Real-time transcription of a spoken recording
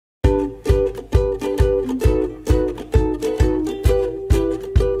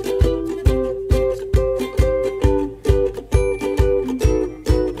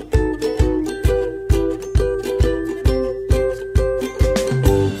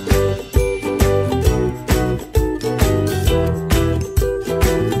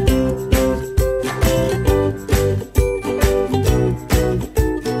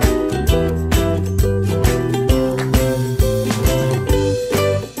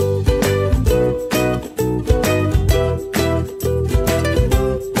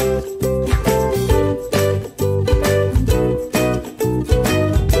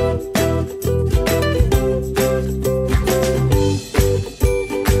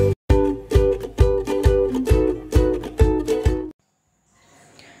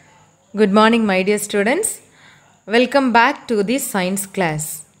Good morning, my dear students. Welcome back to the science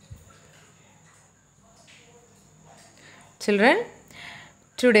class. Children,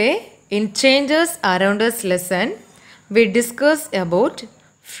 today in Changes Around Us lesson, we discuss about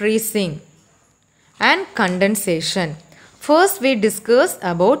freezing and condensation. First, we discuss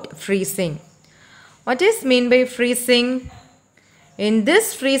about freezing. What is meant by freezing? In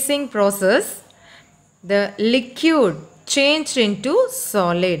this freezing process, the liquid changed into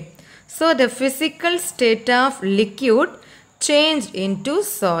solid. So, the physical state of liquid changed into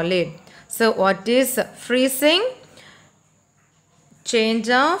solid. So, what is freezing? Change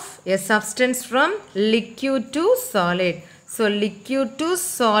of a substance from liquid to solid. So, liquid to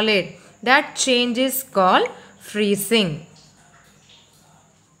solid. That change is called freezing.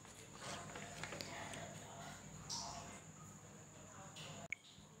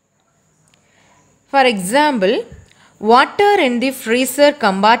 For example, water in the freezer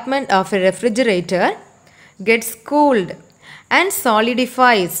compartment of a refrigerator gets cooled and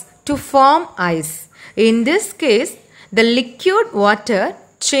solidifies to form ice. In this case, the liquid water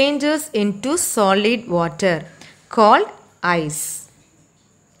changes into solid water called ice.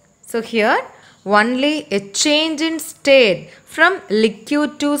 So here only a change in state from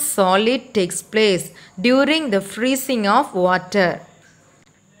liquid to solid takes place during the freezing of water.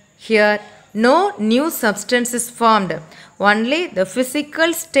 Here no new substance is formed. Only the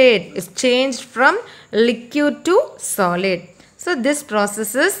physical state is changed from liquid to solid. So this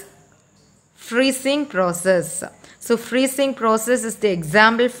process is freezing process. So freezing process is the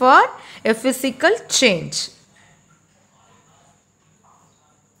example for a physical change.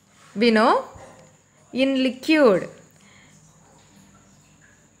 We know in liquid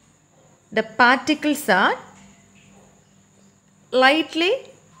the particles are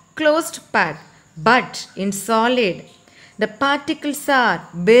lightly closed pack, but in solid the particles are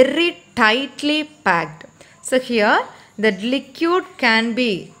very tightly packed. So here the liquid can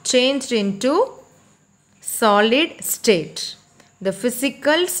be changed into solid state. The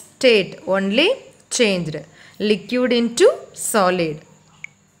physical state only changed, liquid into solid.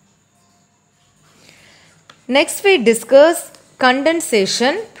 Next we discuss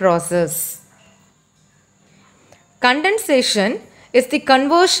condensation process. Condensation is the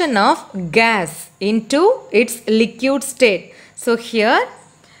conversion of gas into its liquid state. So here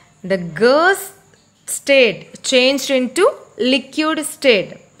the gas state changed into liquid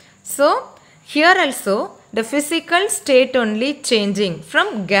state. So here also the physical state only changing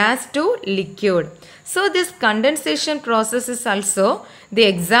from gas to liquid. So this condensation process is also the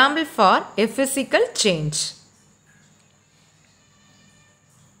example for a physical change.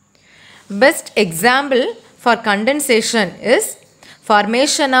 Best example for condensation is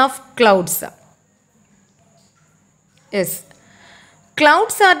formation of clouds. Yes,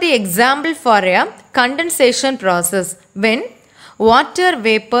 clouds are the example for a condensation process. When water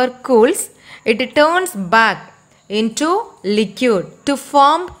vapor cools, it turns back into liquid to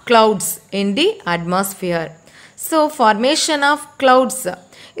form clouds in the atmosphere. So, formation of clouds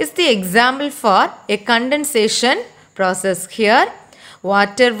is the example for a condensation process. Here,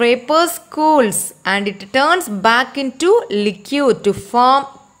 water vapors cools and it turns back into liquid to form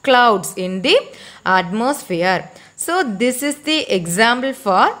clouds in the atmosphere. So this is the example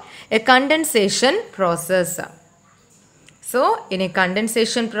for a condensation process. So in a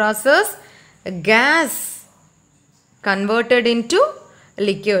condensation process, a gas converted into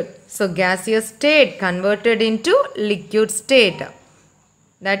liquid. So gaseous state converted into liquid state.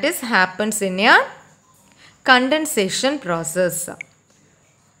 That is happens in a condensation process.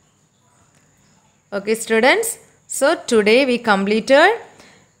 Okay students, so today we completed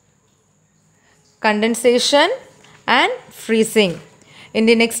condensation and freezing. In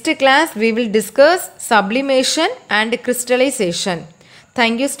the next class we will discuss sublimation and crystallization.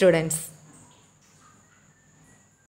 Thank you students.